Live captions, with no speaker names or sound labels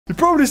You're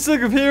probably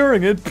sick of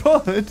hearing it,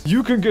 but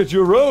you can get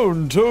your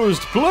own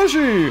toast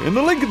plushie in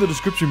the link in the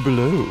description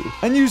below.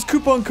 And use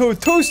coupon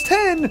code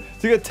TOAST10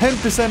 to get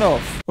 10%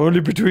 off. Only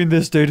between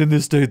this date and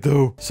this date,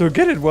 though. So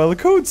get it while the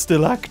code's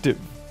still active.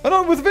 And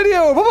on with the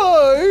video.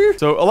 Bye-bye.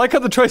 So I like how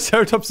the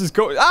Triceratops is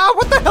going. Ah,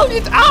 what the hell?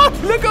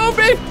 Look over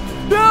me.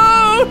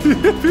 No!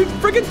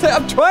 Freaking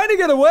I'm trying to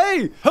get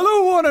away!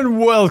 Hello one and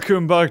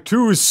welcome back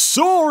to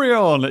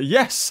Saurian!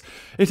 Yes,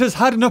 it has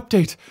had an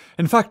update.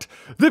 In fact,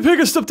 the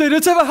biggest update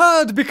it's ever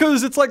had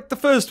because it's like the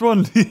first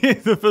one.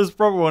 The first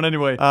proper one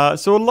anyway.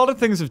 So a lot of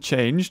things have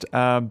changed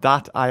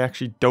that I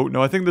actually don't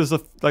know. I think there's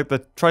like the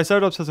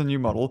Triceratops has a new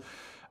model.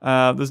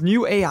 There's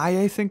new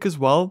AI I think as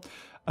well.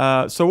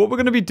 So what we're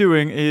going to be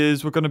doing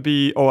is we're going to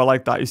be... Oh, I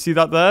like that. You see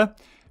that there?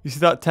 You see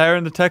that tear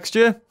in the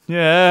texture?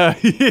 Yeah,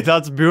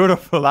 that's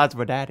beautiful. That's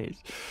what that is.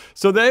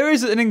 So there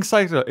is an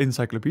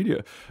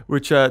encyclopedia,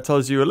 which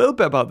tells you a little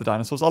bit about the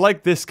dinosaurs. I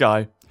like this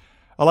guy.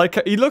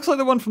 He looks like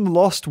the one from the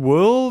Lost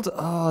World.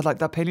 Oh, like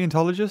that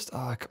paleontologist.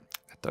 Oh,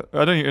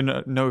 I don't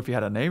even know if he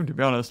had a name, to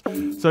be honest.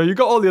 So you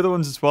got all the other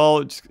ones as well.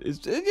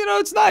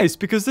 It's nice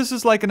because this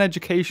is like an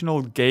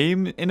educational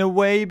game in a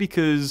way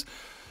because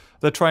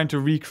they're trying to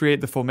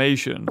recreate the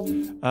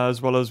formation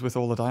as well as with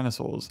all the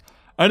dinosaurs.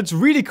 And it's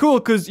really cool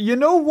because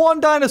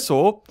one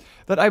dinosaur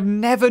that I've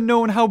never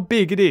known how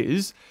big it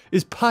is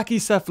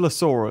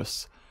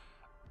Pachycephalosaurus.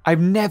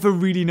 I've never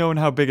really known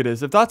how big it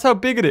is. If that's how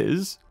big it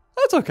is,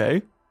 that's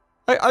okay.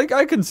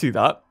 I can see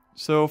that.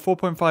 So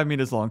 4.5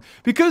 meters long.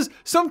 Because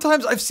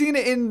sometimes I've seen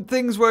it in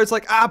things where it's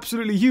like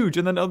absolutely huge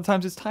and then other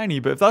times it's tiny.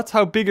 But if that's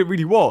how big it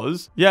really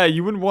was, yeah,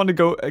 you wouldn't want to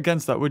go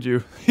against that, would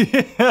you?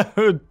 It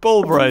would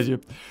pulverize you.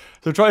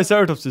 So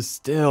Triceratops is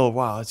still,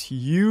 wow, it's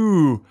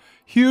humongous.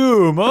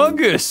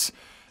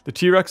 The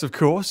T-Rex, of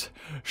course,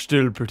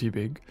 still pretty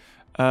big.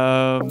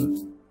 I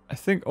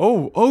think,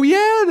 oh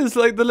yeah, there's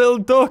like the little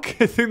duck.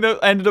 I think that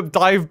ended up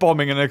dive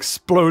bombing and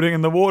exploding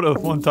in the water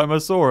one time I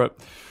saw it.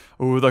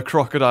 Oh, the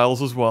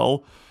crocodiles as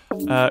well.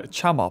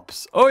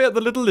 Chamops. Oh yeah,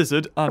 the little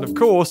lizard. And of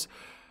course,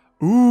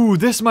 ooh,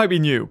 this might be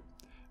new.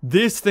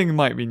 This thing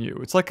might be new.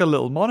 It's like a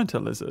little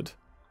monitor lizard.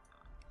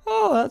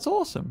 Oh, that's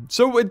awesome.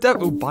 So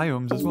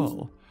biomes as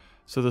well.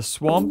 So the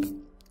swamp,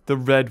 the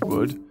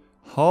redwood,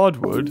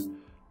 hardwood,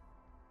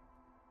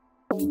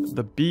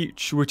 the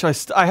beach, which I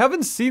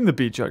haven't seen the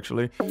beach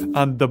actually,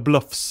 and the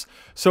bluffs.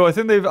 So I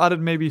think they've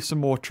added maybe some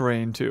more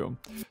terrain too.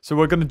 So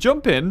we're going to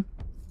jump in.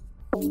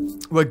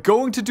 We're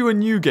going to do a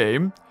new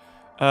game.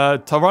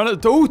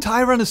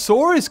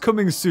 Tyrannosaurus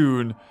coming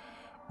soon.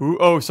 Ooh,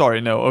 oh, sorry,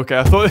 no. Okay,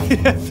 I thought...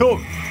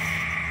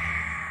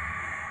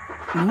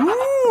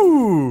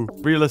 Ooh!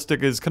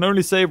 Realistic is can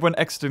only save when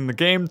exiting the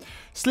game.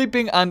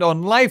 Sleeping and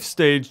on life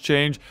stage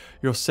change,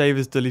 your save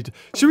is deleted.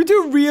 Should we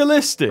do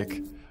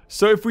realistic?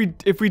 So if we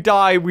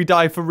die, we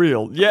die for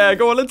real. Yeah,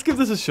 go on, let's give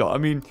this a shot. I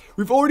mean,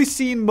 we've already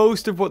seen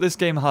most of what this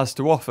game has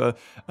to offer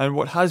and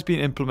what has been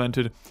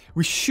implemented.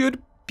 We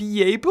should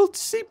be able to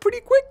see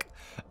pretty quick.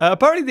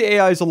 Apparently the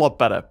AI is a lot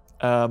better.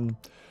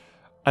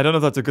 I don't know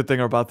if that's a good thing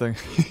or a bad thing.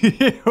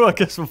 Well, I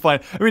guess we'll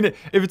find. I mean,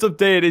 if it's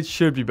updated, it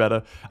should be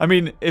better. I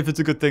mean, if it's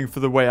a good thing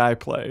for the way I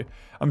play.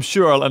 I'm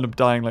sure I'll end up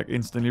dying, like,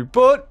 instantly.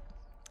 But,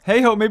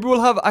 hey-ho, maybe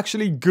we'll have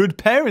actually good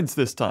parents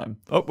this time.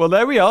 Oh, well,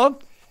 there we are.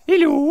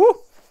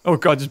 Hello. Oh,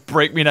 God, just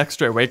break me neck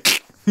straight away.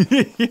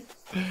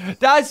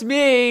 That's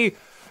me.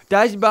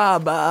 That's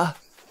Baba.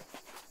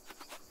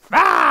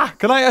 Ah!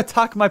 Can I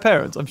attack my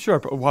parents? I'm sure.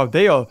 But, wow,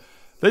 they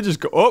just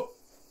go up.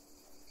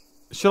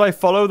 Should I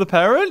follow the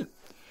parent?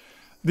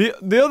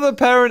 The other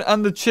parent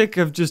and the chick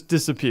have just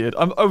disappeared.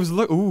 I was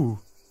like, ooh.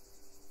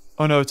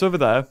 Oh no, it's over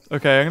there.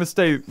 Okay, I'm gonna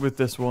stay with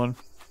this one.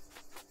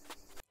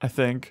 I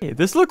think. Hey,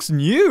 this looks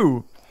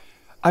new.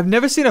 I've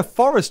never seen a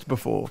forest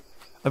before.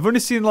 I've only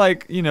seen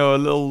like,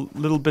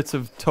 little bits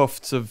of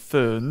tufts of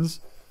ferns.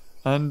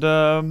 And,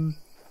 the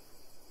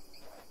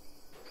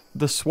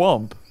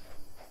swamp.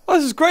 Oh,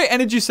 this is a great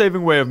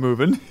energy-saving way of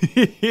moving.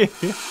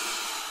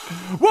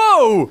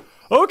 Whoa!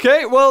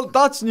 Okay, well,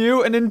 that's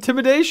new. An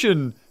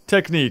intimidation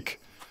technique.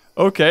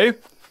 Okay.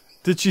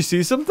 Did she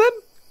see something?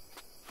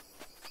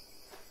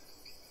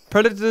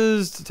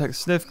 Predators, detect,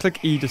 sniff, click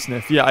E to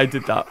sniff. Yeah, I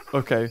did that.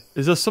 Okay.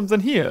 Is there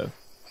something here?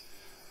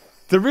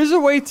 There is a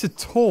way to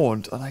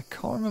taunt, and I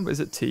can't remember. Is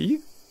it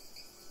T?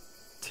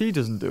 T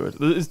doesn't do it.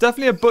 There's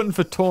definitely a button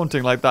for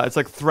taunting like that. It's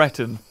like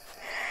threaten.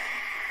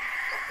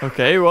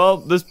 Okay,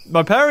 well,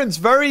 my parents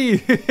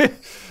very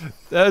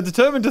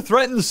determined to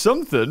threaten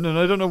something, and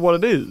I don't know what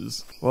it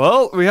is.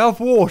 Well, we have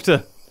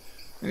water.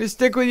 I'm gonna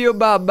stick with you,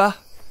 Baba.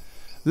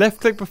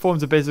 Left click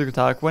performs a basic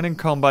attack. When in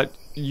combat,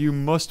 you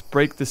must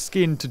break the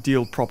skin to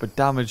deal proper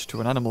damage to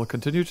an animal.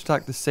 Continue to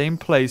attack the same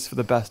place for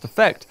the best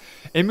effect.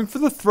 Aiming for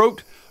the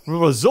throat will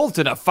result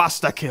in a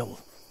faster kill.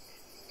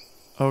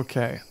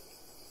 Okay.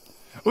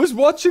 I was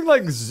watching,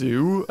 like,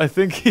 Zoo. I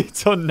think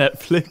it's on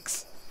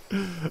Netflix.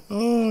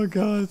 Oh,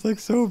 God. It's, like,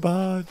 so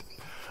bad.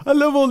 I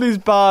love all these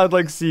bad,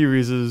 like,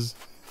 series.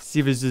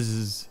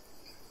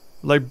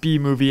 Like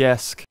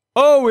B-movie-esque.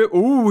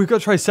 Oh, we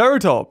got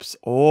Triceratops.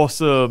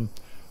 Awesome.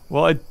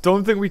 Well, I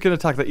don't think we can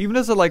attack that. Even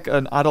as like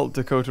an adult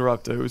Dakota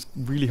Raptor, it was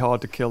really hard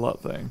to kill that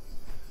thing.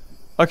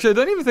 Actually, I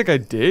don't even think I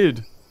did.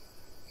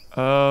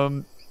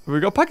 We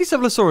got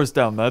Pachycephalosaurus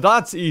down there.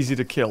 That's easy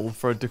to kill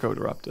for a Dakota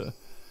Raptor.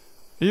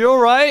 Are you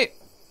alright?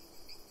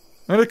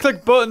 I'm gonna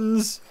click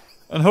buttons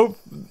and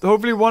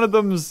hopefully one of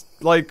them's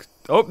like...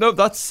 Oh, no,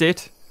 that's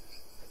it.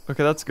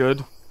 Okay, that's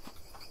good.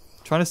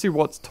 Trying to see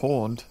what's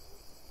taunt.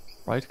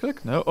 Right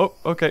click? No. Oh,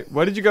 okay.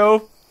 Where did you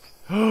go?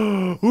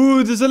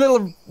 Ooh, there's a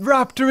little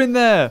raptor in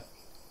there.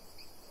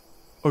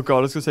 Oh god,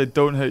 I was gonna say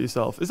don't hurt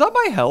yourself. Is that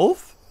my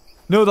health?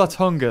 No, that's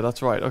hunger.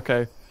 That's right.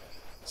 Okay.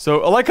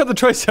 So I like how the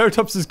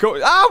Triceratops is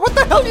going. Ah, what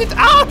the hell?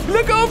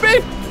 Look over me!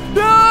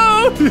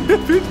 No!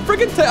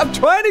 Freaking! I'm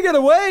trying to get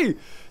away.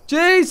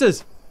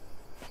 Jesus.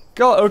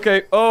 God.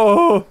 Okay.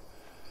 Oh,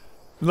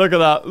 look at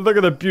that. Look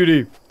at the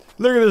beauty.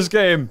 Look at this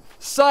game.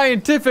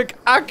 Scientific,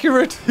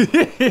 accurate.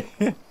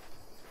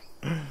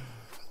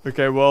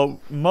 Okay. Well,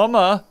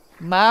 Mama,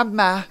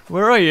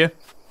 where are you?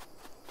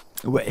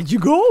 Where'd you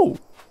go?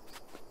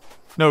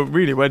 No,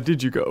 really, where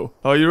did you go?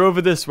 Oh, you're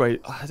over this way.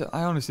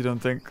 I honestly don't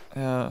think...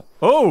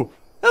 Oh!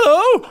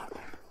 Hello!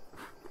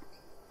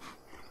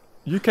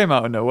 You came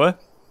out of nowhere.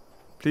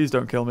 Please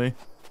don't kill me.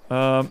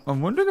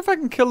 I'm wondering if I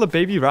can kill the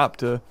baby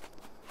raptor.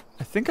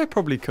 I think I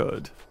probably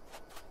could.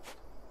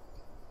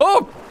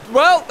 Oh!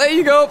 Well, there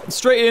you go.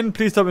 Straight in.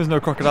 Please tell me there's no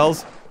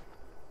crocodiles.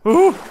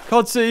 Ooh,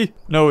 can't see.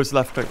 No, it's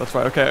left click. That's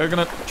right. Okay, I'm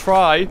gonna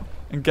try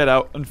and get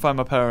out and find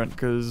my parent,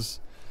 because...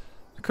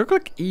 I could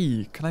click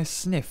E. Can I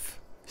sniff?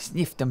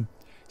 Sniff them.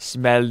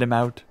 Smell them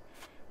out.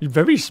 You're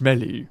very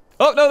smelly.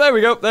 Oh, no, there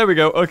we go. There we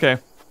go. Okay.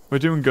 We're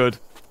doing good.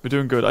 We're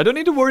doing good. I don't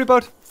need to worry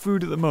about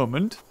food at the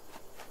moment.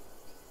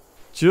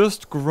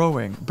 Just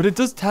growing. But it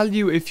does tell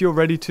you if you're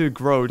ready to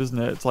grow, doesn't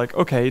it? It's like,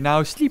 okay,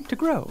 now sleep to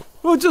grow.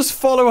 We'll just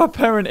follow our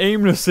parent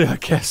aimlessly, I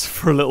guess,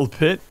 for a little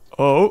bit.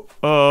 Oh.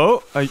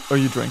 Are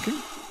you drinking?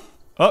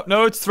 Oh,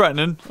 no, it's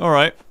threatening. All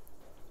right.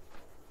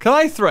 Can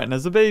I threaten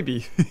as a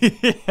baby?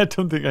 I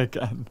don't think I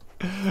can.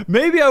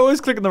 Maybe I was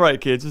clicking the right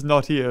key, it's just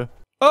not here.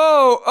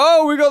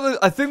 Oh, we got the...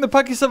 I think the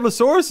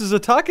Pachycephalosaurus is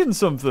attacking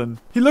something.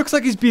 He looks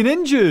like he's been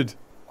injured.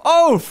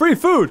 Oh, free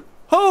food.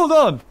 Hold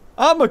on.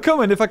 I'm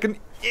a-coming if I can...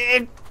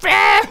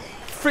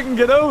 freaking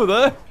get over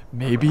there.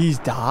 Maybe he's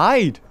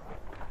died.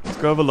 Let's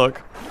go have a look.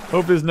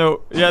 Hope there's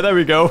no... Yeah, there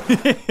we go.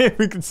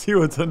 We can see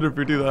what's under if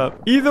we do that.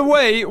 Either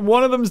way,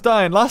 one of them's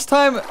dying. Last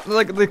time,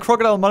 like, the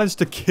crocodile managed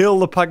to kill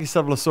the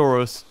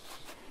Pachycephalosaurus.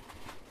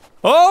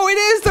 Oh, it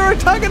is! They're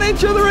attacking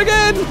each other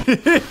again!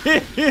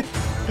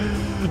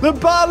 The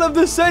battle of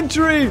the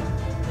century!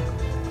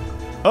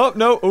 Oh,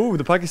 no. Oh,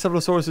 the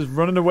Pachycephalosaurus is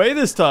running away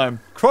this time.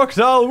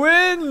 Crocodile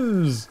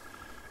wins!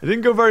 It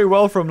didn't go very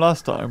well for him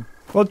last time.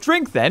 Well,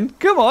 drink then.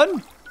 Come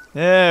on.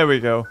 There we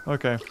go.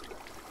 Okay.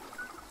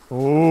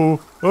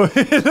 Oh, look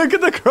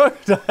at the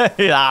crocodile.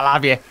 I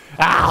love you.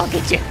 I'll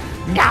get you.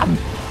 Yum.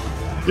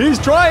 He's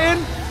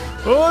trying.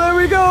 Oh, there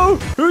we go.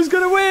 Who's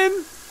going to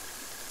win?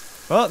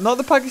 Well, not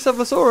the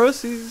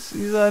Pachycephalosaurus.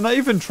 He's not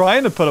even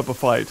trying to put up a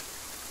fight.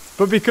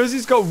 But because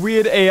he's got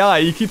weird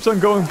AI, he keeps on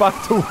going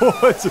back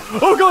towards...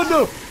 Oh, God,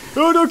 no.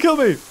 Oh, don't kill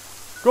me.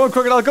 Go on,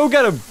 crocodile. Go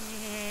get him.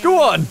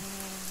 Go on.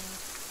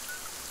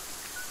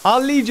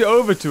 I'll lead you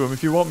over to him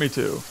if you want me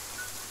to.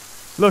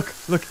 Look,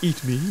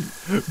 eat me.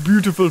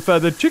 Beautiful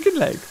feathered chicken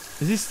leg.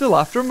 Is he still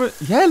after him?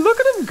 Yeah, look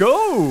at him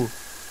go.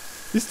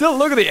 He's still,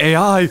 look at the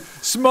AI.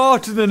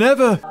 Smarter than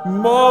ever.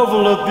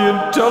 Marvel at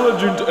the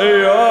intelligent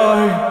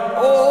AI.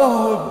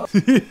 Oh.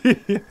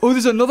 Oh,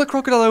 there's another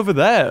crocodile over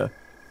there.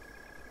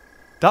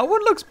 That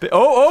one looks big.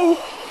 Oh,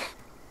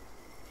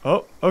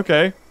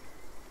 okay.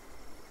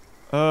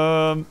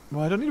 Well,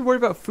 I don't need to worry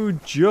about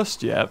food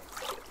just yet.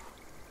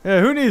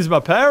 Yeah, who needs my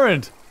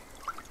parent?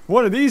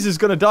 One of these is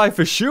gonna die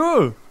for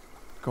sure.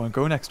 Go on,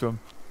 go next to him.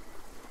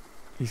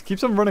 He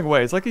keeps on running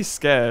away. It's like he's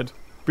scared.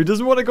 But he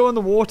doesn't want to go in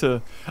the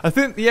water. I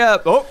think, yeah.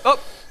 Oh,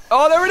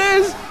 there it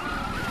is.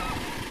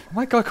 Oh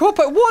my God, come up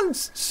at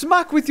once.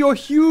 Smack with your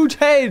huge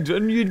head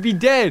and you'd be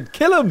dead.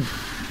 Kill him.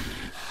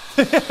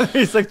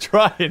 He's like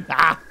trying.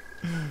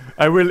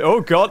 I will. Oh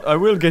God, I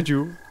will get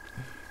you.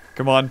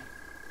 Come on.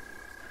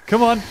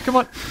 Come on.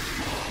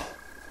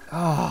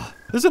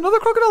 There's another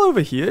crocodile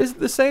over here. Is it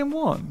the same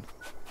one?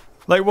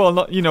 Like, well,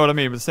 not, you know what I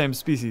mean, but the same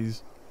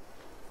species.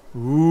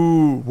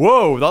 Ooh,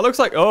 whoa, that looks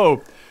like,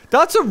 oh,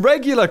 that's a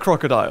regular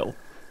crocodile.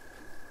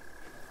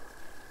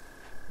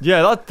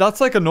 Yeah,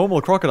 that's like a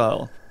normal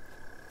crocodile.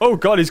 Oh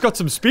God, he's got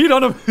some speed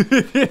on him.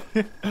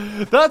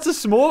 That's a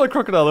smaller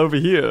crocodile over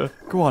here.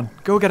 Go on,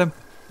 go get him.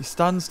 He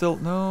stands still.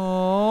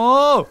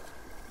 No.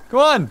 Come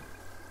on.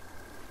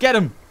 Get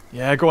him.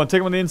 Yeah, go on, take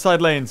him on the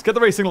inside lanes. Get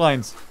the racing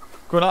lines.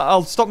 Go on,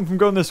 I'll stop him from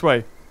going this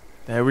way.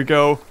 There we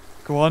go.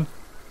 Go on.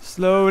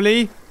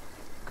 Slowly.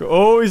 Go.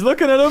 Oh, he's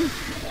looking at him.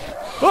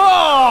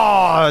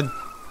 Oh!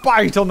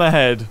 Bite on the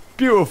head.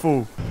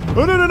 Beautiful.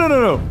 Oh,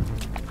 no.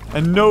 I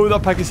know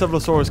that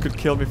Pachycephalosaurus could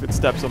kill me if it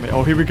steps on me.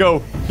 Oh, here we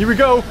go.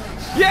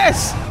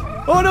 Yes!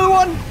 Oh, another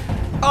one.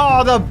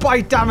 Oh, the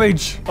bite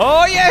damage.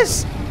 Oh,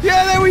 yes.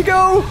 Yeah, there we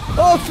go.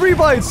 Oh, 3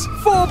 bites.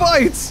 4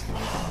 bites.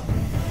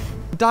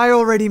 die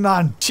already,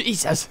 man.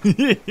 Jesus.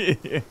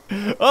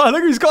 Oh,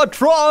 look, he's got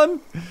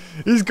Tron.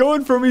 He's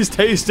going from his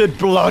tasted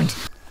blood.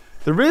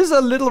 There is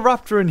a little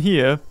raptor in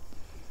here.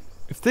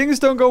 If things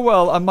don't go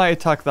well, I might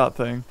attack that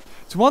thing.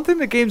 It's one thing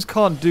that games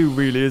can't do,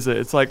 really, is it?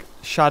 It's like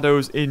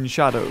shadows in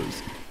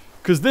shadows.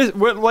 Because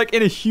we're like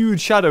in a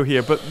huge shadow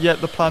here, but yet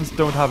the plants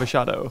don't have a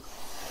shadow.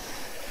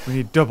 We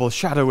need double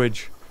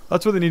shadowage.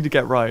 That's what they need to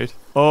get right.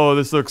 Oh,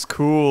 this looks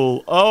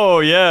cool.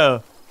 Oh, yeah.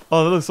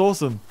 Oh, that looks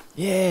awesome.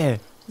 Yeah.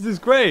 This is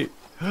great.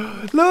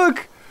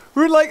 Look!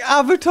 We're in like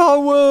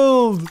Avatar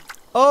world.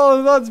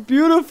 Oh, that's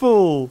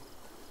beautiful.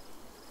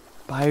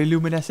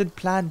 Bioluminescent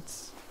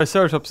plants.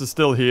 Triceratops is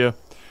still here.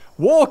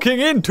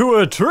 Walking into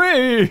a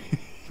tree.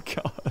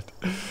 God.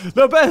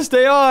 The best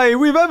AI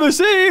we've ever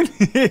seen.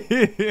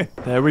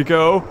 There we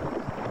go.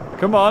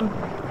 Come on.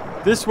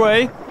 This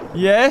way.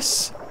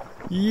 Yes.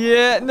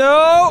 Yeah.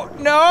 No.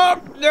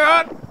 No.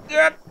 No.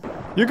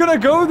 You're gonna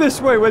go this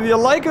way whether you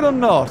like it or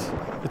not.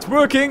 It's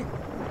working.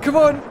 Come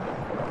on.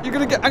 You're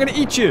gonna get... I'm gonna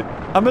eat you.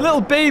 I'm a little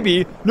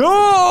baby.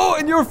 No.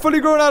 And you're a fully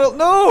grown adult.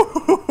 No.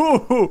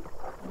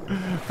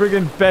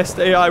 Friggin' best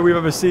AI we've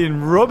ever seen.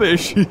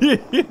 Rubbish.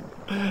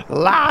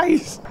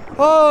 Lies.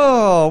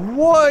 Oh,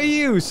 what are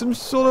you? Some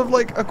sort of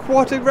like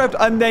aquatic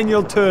reptile? And then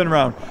you'll turn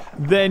around.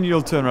 Then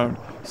you'll turn around.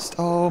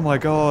 Oh my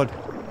god.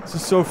 This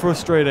is so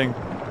frustrating.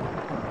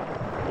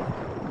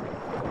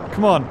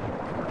 Come on.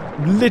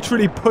 I'm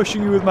literally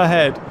pushing you with my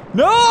head.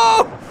 No!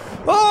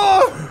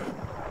 Oh!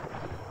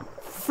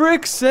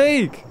 Frick's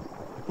sake.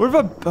 What if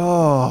I...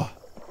 Oh.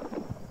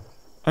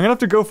 I'm gonna have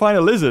to go find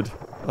a lizard.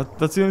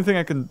 That's the only thing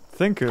I can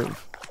think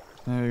of.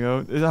 There you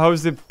go. How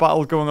is the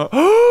battle going on?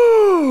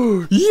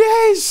 Oh!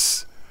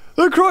 Yes!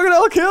 The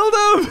crocodile killed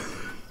him!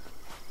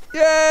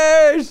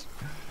 Yes!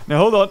 Now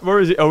hold on. Where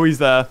is he? Oh, he's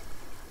there.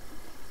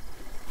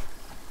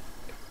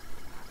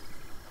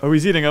 Oh,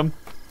 he's eating him.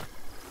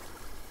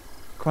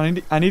 Come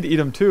on, I need to eat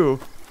him too.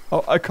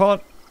 Oh, I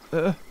can't.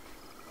 I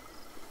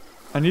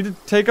need to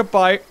take a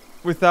bite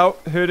without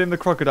hurting the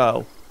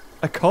crocodile.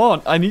 I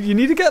can't. You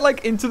need to get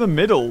like into the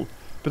middle.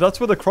 But that's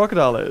where the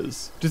crocodile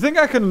is. Do you think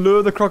I can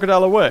lure the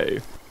crocodile away?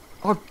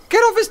 Oh, get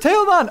off his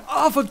tail, man!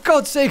 Oh, for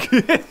God's sake.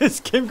 This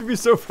game can be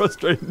so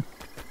frustrating.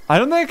 I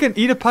don't think I can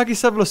eat a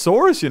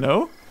Pachycephalosaurus, you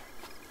know?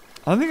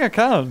 I don't think I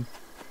can.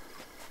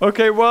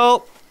 Okay,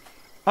 well,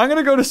 I'm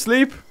gonna go to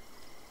sleep.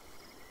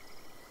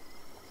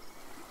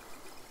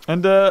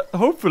 And,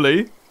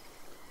 hopefully,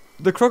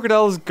 the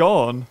crocodile's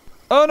gone.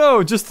 Oh,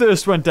 no, just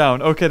thirst went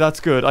down. Okay, that's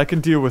good. I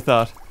can deal with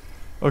that.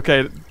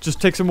 Okay,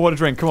 just take some water to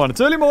drink. Come on, it's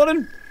early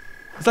morning.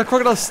 Is that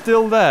crocodile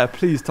still there?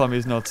 Please tell me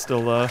he's not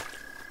still there.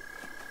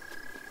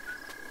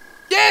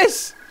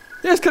 Yes!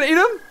 Yes, can I eat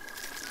him?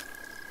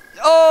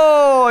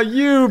 Oh,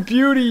 you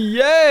beauty,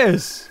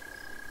 yes!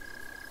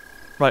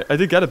 Right, I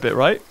did get a bit,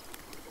 right?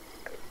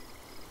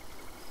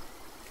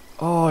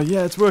 Oh,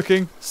 yeah, it's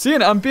working.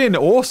 Seeing I'm being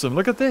awesome.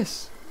 Look at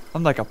this.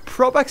 I'm like a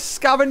proper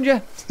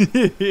scavenger.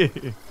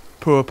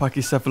 Poor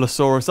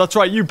Pachycephalosaurus. That's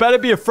right, you better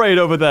be afraid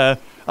over there.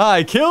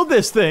 I killed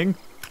this thing.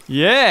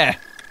 Yeah.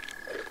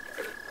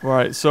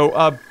 Right, so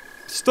our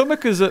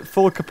stomach is at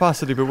full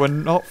capacity, but we're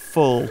not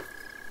full.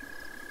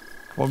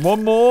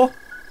 One more.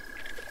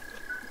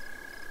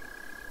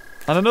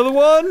 And another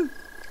one.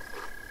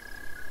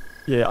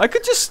 Yeah, I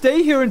could just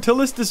stay here until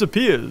this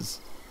disappears.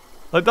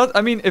 Like that,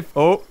 I mean, if...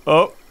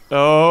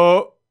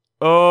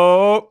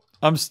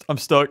 I'm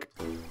stuck.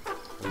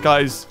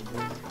 Guys.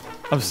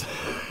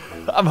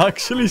 I'm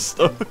actually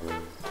stuck.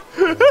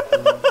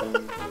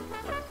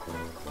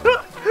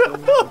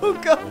 Oh,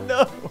 God,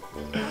 no.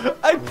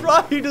 I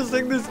tried to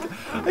sing this,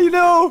 you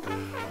know.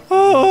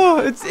 Oh,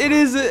 it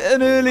is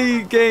an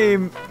early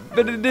game,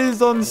 but it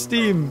is on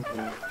Steam.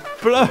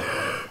 But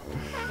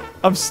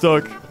I'm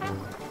stuck.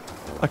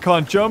 I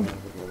can't jump.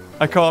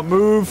 I can't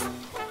move.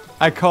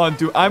 I can't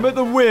do. I'm at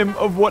the whim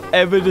of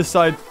whatever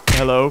decide.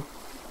 Hello.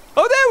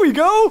 Oh, there we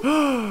go.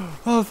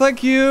 Oh,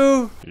 thank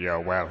you. You're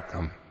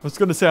welcome. I was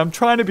gonna say I'm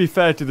trying to be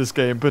fair to this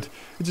game, but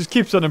it just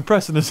keeps on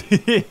impressing us.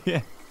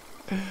 It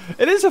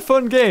is a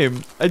fun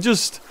game.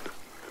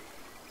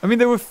 I mean,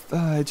 they were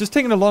just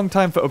taking a long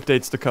time for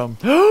updates to come.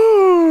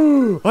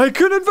 I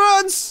can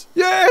advance!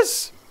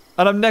 Yes!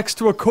 And I'm next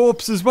to a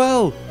corpse as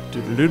well.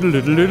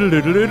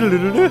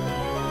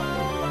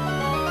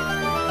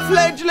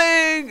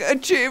 Fledgling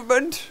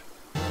achievement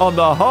on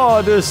the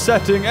hardest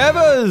setting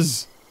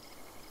evers.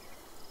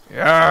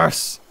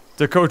 Yes!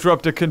 The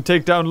Coatruptor can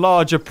take down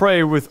larger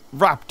prey with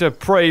raptor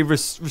prey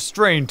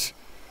restraint.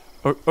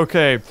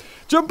 Okay.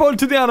 Jump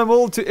onto the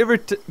animal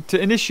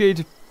to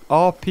initiate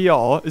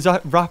RPR. Is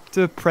that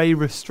raptor prey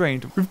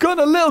restraint? We've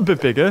gotten a little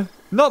bit bigger.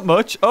 Not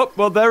much. Oh,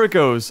 well, there it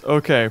goes.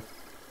 Okay.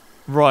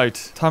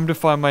 Right. Time to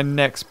find my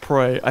next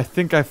prey. I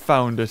think I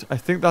found it. I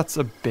think that's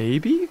a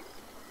baby?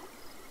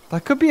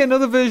 That could be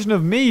another version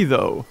of me,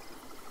 though.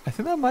 I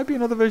think that might be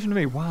another version of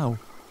me. Wow.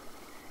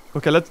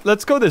 Okay,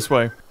 let's go this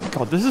way.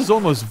 God, this is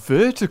almost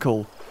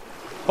vertical.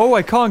 Oh,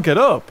 I can't get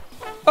up.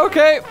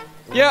 Okay.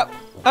 Yeah,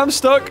 I'm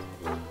stuck.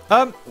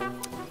 I'm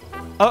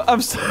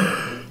stuck.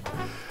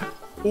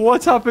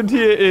 What's happened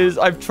here is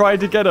I've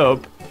tried to get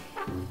up,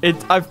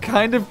 I've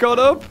kind of got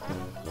up.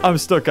 I'm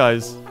stuck,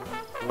 guys.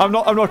 I'm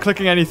not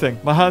clicking anything.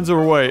 My hands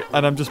are away,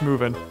 and I'm just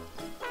moving.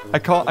 I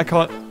can't.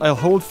 I'll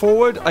hold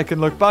forward. I can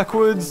look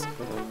backwards.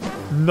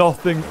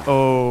 Nothing.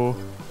 Oh.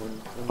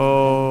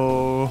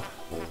 Oh.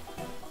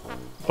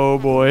 Oh,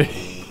 boy.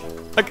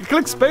 I can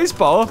click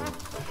spacebar,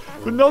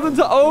 but nothing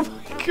to... Oh,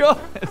 my God.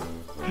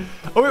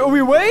 Are we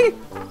away?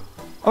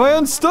 Am I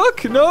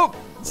unstuck? Nope.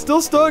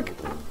 Still stuck.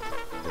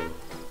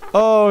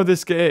 Oh,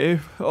 this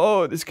game.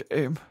 Oh, this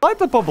game. I like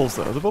the bubbles,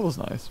 though. The bubble's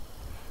nice.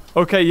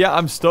 Okay, yeah,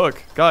 I'm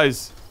stuck.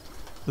 Guys,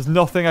 there's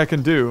nothing I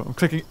can do. I'm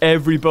clicking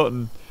every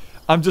button.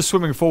 I'm just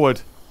swimming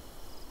forward.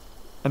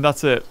 And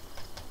that's it.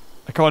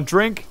 I can't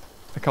drink.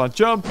 I can't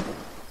jump.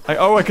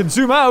 Oh, I can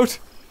zoom out.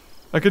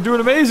 I can do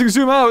an amazing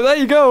zoom out. There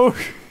you go.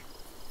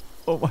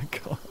 Oh, my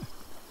God.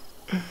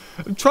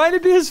 I'm trying to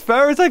be as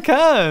fair as I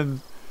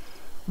can.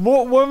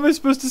 What am I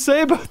supposed to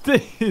say about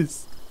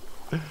this?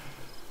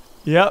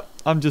 Yep,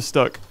 I'm just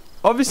stuck.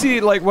 Obviously,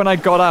 like, when I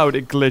got out,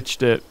 it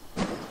glitched it.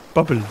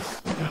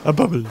 Bubbles. A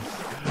bubbles.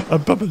 A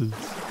bubbles.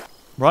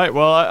 Right,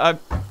 well,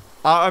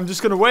 I'm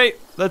just gonna wait.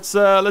 Let's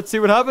see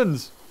what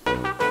happens.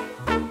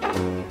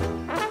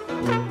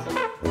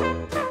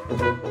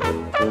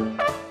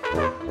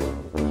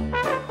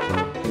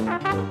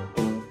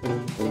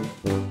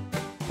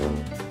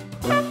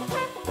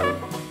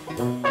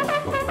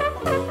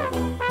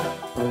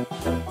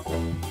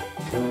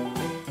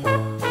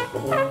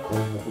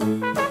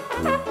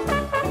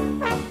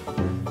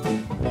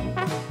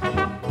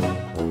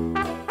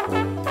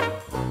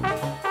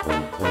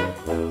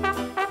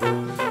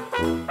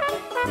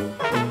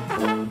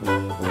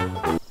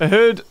 I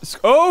heard...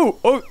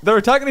 Oh, they're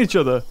attacking each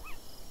other.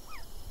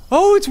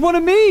 Oh, it's one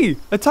of me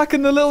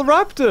attacking the little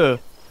raptor.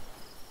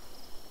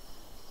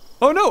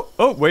 Oh, no.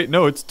 Oh, wait,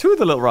 no, it's two of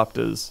the little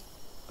raptors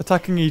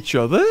attacking each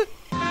other.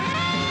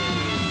 I'm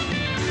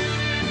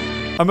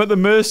at the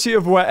mercy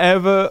of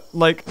wherever,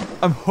 like,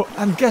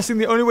 I'm guessing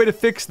the only way to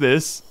fix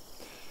this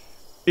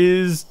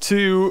is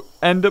to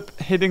end up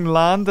hitting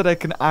land that I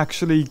can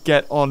actually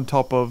get on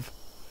top of.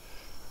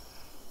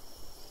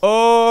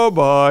 Oh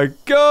my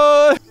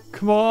God.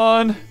 Come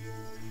on.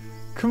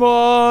 Come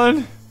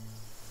on.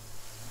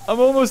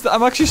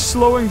 I'm actually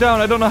slowing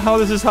down. I don't know how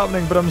this is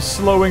happening, but I'm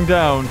slowing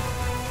down.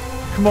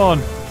 Come on.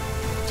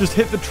 Just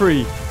hit the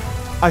tree.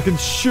 I can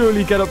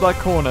surely get up that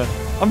corner.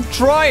 I'm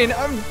trying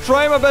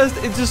my best.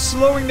 It's just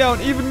slowing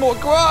down even more.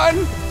 Come on.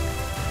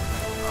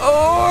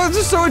 Oh, this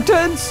is so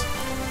intense.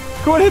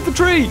 Come on, hit the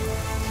tree.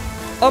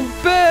 I'm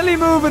barely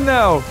moving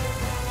now.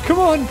 Come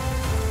on.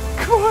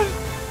 Come on.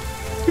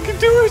 We can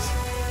do it.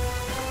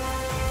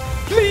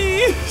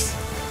 Please.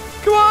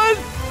 Come on.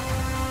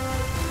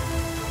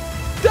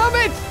 Damn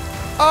it.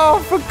 Oh,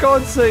 for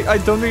God's sake. I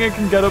don't think I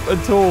can get up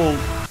at all.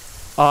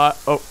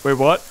 Oh, wait,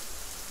 what?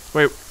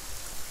 Wait.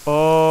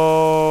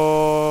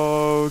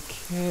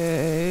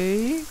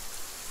 Okay.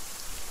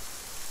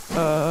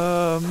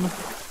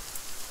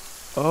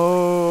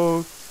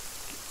 Oh.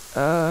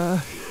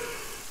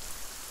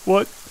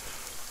 What?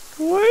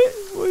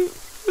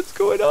 What's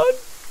going on?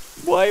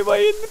 Why am I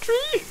in the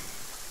tree?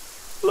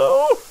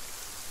 Hello?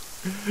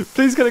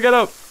 Please, can I get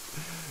up?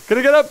 Can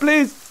I get up,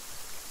 please?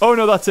 Oh,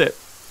 no, that's it.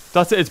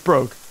 That's it. It's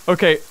broke.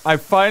 Okay, I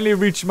finally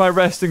reached my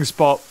resting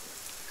spot.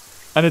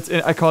 And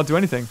I can't do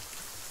anything.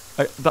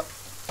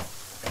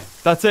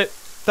 That's it.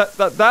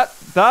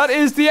 That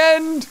is the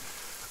end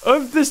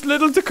of this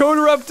little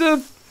Dakota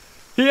Raptor.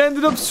 He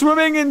ended up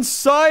swimming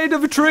inside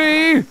of a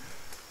tree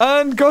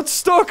and got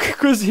stuck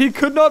because he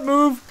could not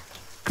move,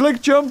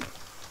 click jump,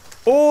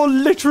 or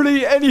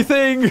literally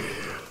anything.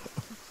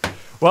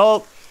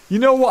 Well, you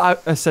know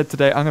what I said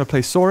today? I'm going to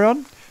play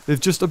Saurian. They've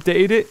just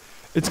updated it.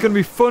 It's going to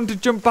be fun to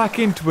jump back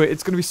into it.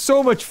 It's going to be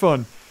so much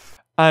fun.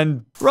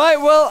 And, right,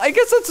 well, I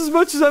guess that's as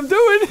much as I'm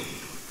doing.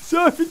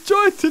 So if you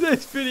enjoyed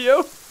today's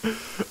video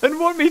and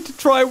want me to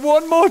try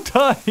one more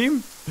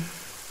time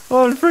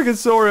on friggin'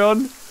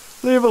 Saurian,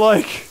 leave a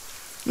like.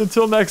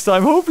 Until next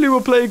time, hopefully we'll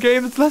play a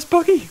game that's less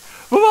buggy.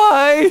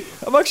 Bye-bye!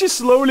 I'm actually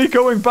slowly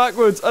going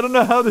backwards. I don't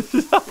know how this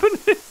is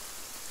happening.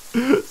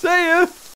 See ya!